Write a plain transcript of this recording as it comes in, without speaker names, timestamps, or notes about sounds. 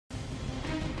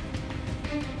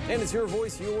And it's your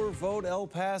voice, your vote. El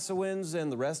Pasoans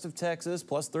and the rest of Texas,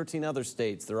 plus 13 other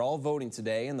states, they're all voting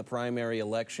today in the primary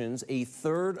elections. A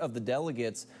third of the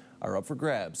delegates are up for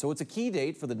grabs. So it's a key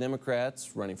date for the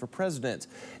Democrats running for president.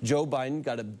 Joe Biden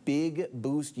got a big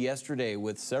boost yesterday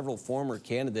with several former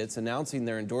candidates announcing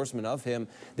their endorsement of him.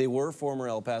 They were former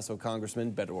El Paso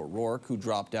Congressman Beto O'Rourke, who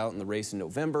dropped out in the race in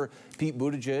November, Pete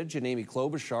Buttigieg and Amy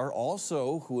Klobuchar,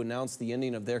 also who announced the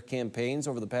ending of their campaigns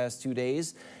over the past 2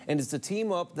 days. And it's a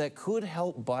team up that could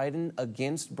help Biden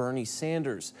against Bernie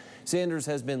Sanders. Sanders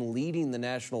has been leading the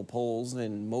national polls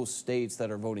in most states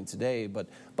that are voting today, but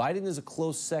Biden is a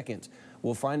close second.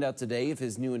 We'll find out today if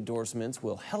his new endorsements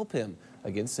will help him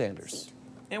against Sanders.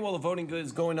 And while the voting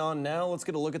is going on now, let's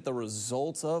get a look at the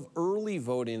results of early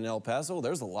voting in El Paso.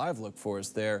 There's a live look for us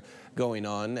there going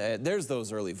on. There's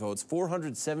those early votes.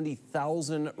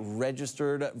 470,000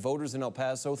 registered voters in El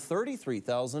Paso,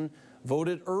 33,000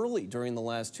 voted early during the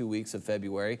last 2 weeks of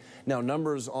February. Now,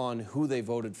 numbers on who they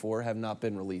voted for have not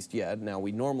been released yet. Now,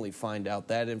 we normally find out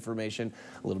that information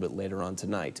a little bit later on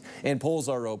tonight. And polls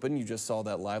are open. You just saw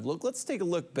that live look. Let's take a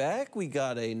look back. We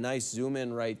got a nice zoom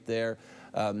in right there.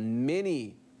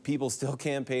 Many people still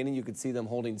campaigning. You could see them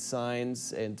holding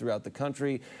signs and throughout the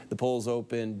country. The polls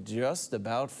opened just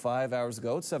about 5 hours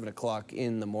ago. It's 7 o'clock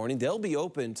in the morning. They'll be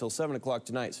open until 7 o'clock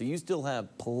tonight, so you still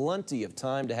have plenty of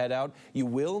time to head out. You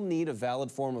will need a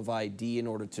valid form of ID in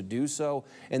order to do so,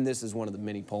 and this is one of the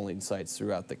many polling sites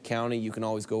throughout the county. You can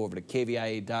always go over to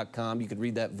KVIA.com. You can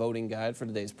read that voting guide for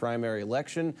today's primary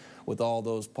election with all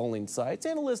those polling sites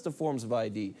and a list of forms of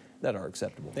ID that are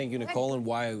acceptable. Thank you, Nicole. And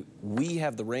while we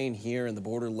have the rain here in the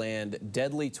borderland,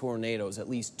 deadly tornadoes, at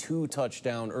least 2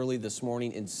 touchdown early this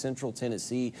morning in central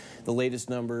Tennessee. The latest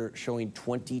number showing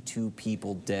 22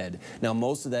 people dead. Now,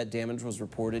 most of that damage was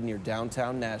reported near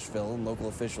downtown Nashville, and local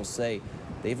officials say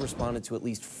they've responded to at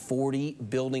least 40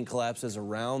 building collapses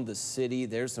around the city.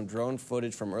 There's some drone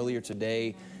footage from earlier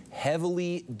today.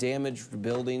 Heavily damaged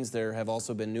buildings. There have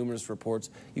also been numerous reports.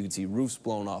 You can see roofs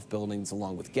blown off buildings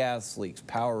along with gas leaks,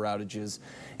 power outages,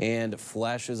 and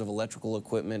flashes of electrical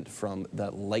equipment from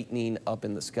that lightning up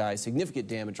in the sky. Significant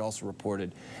damage also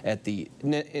reported at the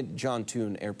John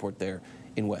Toon Airport there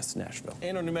in West Nashville.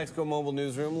 And our New Mexico Mobile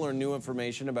Newsroom learned new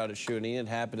information about a shooting. It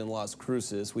happened in Las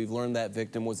Cruces. We've learned that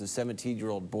victim was a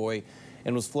 17-year-old boy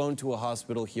and was flown to a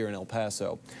hospital here in El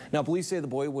Paso. Now, police say the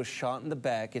boy was shot in the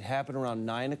back. It happened around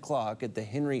 9 o'clock at the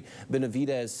Henry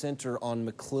Benavidez Center on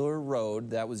McClure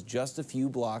Road. That was just a few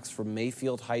blocks from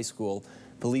Mayfield High School.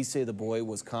 Police say the boy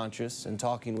was conscious and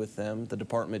talking with them. The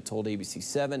department told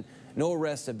ABC7 no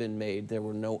arrests have been made. There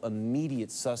were no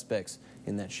immediate suspects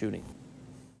in that shooting.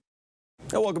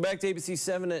 Now, welcome back to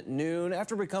ABC7 at noon.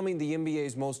 After becoming the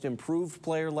NBA's most improved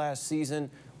player last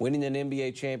season, winning an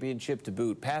NBA championship to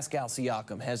boot, Pascal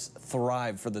Siakam has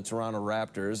thrived for the Toronto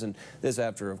Raptors, and this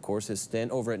after, of course, his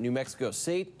stint over at New Mexico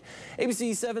State.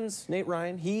 ABC7's Nate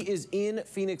Ryan, he is in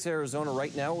Phoenix, Arizona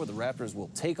right now, where the Raptors will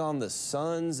take on the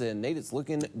Suns, and Nate, it's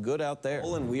looking good out there.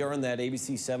 And we are in that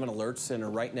ABC7 Alert Center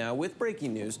right now with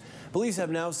breaking news. Police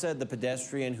have now said the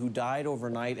pedestrian who died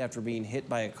overnight after being hit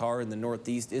by a car in the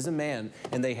Northeast is a man,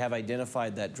 and they have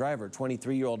identified that driver,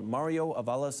 23-year-old Mario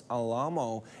Avalos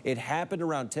Alamo. It happened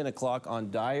around 10 o'clock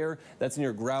on Dyer. That's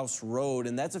near Grouse Road,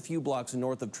 and that's a few blocks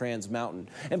north of Trans Mountain.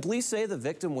 And police say the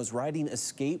victim was riding a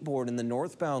skateboard in the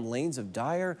northbound lanes of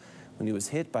Dyer when he was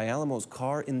hit by Alamo's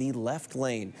car in the left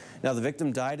lane. Now, the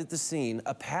victim died at the scene.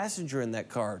 A passenger in that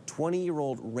car,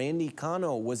 20-year-old Randy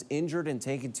Cano, was injured and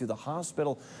taken to the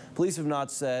hospital. Police have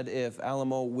not said if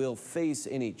Alamo will face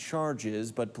any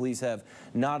charges, but police have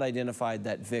not identified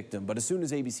that victim. But as soon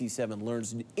as ABC7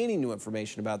 learns any new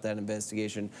information about that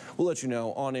investigation, we'll let you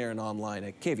know on air and online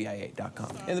at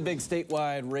KVIA.com. And the big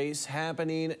statewide race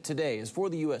happening today is for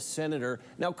the U.S. Senator.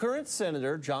 Now, current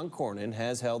Senator John Cornyn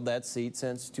has held that seat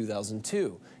since 2002.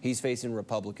 He's facing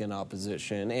Republican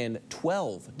opposition, and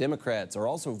 12 Democrats are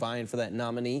also vying for that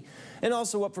nominee. And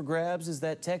also up for grabs is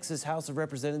that Texas House of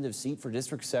Representatives seat for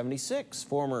District 76.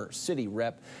 Former city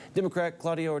rep Democrat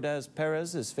Claudia Ordaz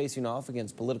Perez is facing off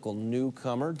against political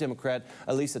newcomer Democrat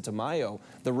Elisa Tamayo.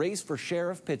 The race for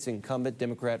sheriff pits incumbent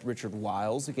Democrat Richard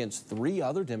Wiles against 3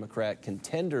 other Democrat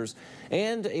contenders.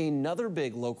 And another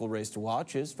big local race to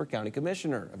watch is for county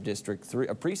commissioner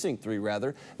of Precinct 3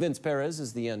 rather. Vince Perez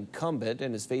is the incumbent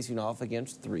and is facing off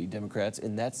against 3 Democrats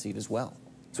in that seat as well.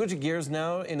 Switching gears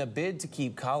now, in a bid to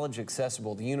keep college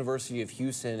accessible, the University of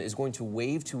Houston is going to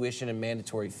waive tuition and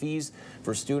mandatory fees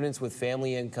for students with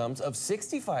family incomes of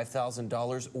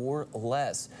 $65,000 or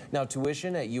less. Now,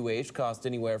 tuition at UH costs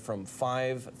anywhere from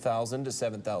 $5,000 to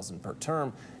 $7,000 per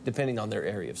term, depending on their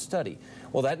area of study.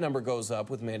 Well, that number goes up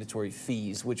with mandatory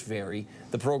fees, which vary.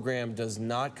 The program does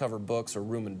not cover books or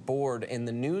room and board, and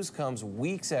the news comes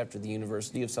weeks after the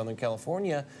University of Southern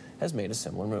California has made a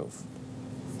similar move.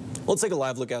 Let's take a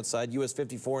live look outside US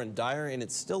 54 in Dyer, and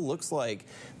it still looks like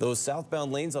those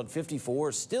southbound lanes on 54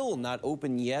 are still not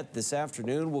open yet this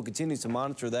afternoon. We'll continue to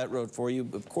monitor that road for you.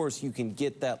 Of course, you can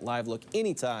get that live look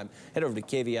anytime. Head over to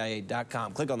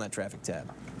KVIA.com. Click on that traffic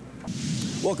tab.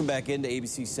 Welcome back into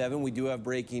ABC 7. We do have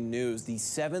breaking news. The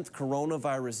 7th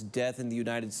coronavirus death in the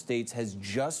United States has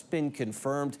just been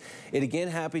confirmed. It again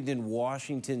happened in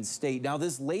Washington State. Now,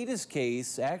 this latest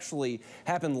case actually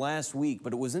happened last week,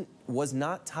 but it was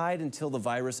not tied until the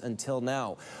virus until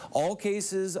now. All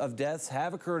cases of deaths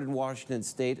have occurred in Washington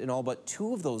State, and all but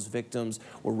 2 of those victims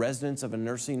were residents of a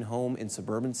nursing home in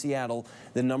suburban Seattle.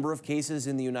 The number of cases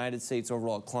in the United States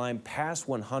overall climbed past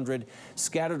 100,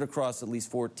 scattered across at least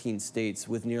 14 states,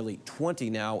 with nearly 20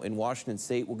 now in Washington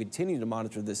State. We'll continue to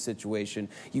monitor this situation.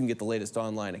 You can get the latest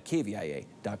online at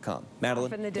KVIA.com.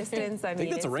 Madeline? Off in the distance, I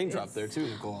think that's a raindrop there, too,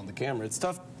 Nicole, on the camera. It's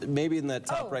tough, maybe in that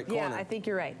top right corner. Yeah, I think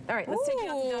you're right. All right, let's take it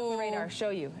off the radar, show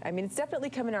you. I mean, it's definitely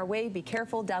coming our way. Be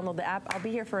careful, download the app. I'll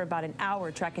be here for about an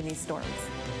hour tracking these storms.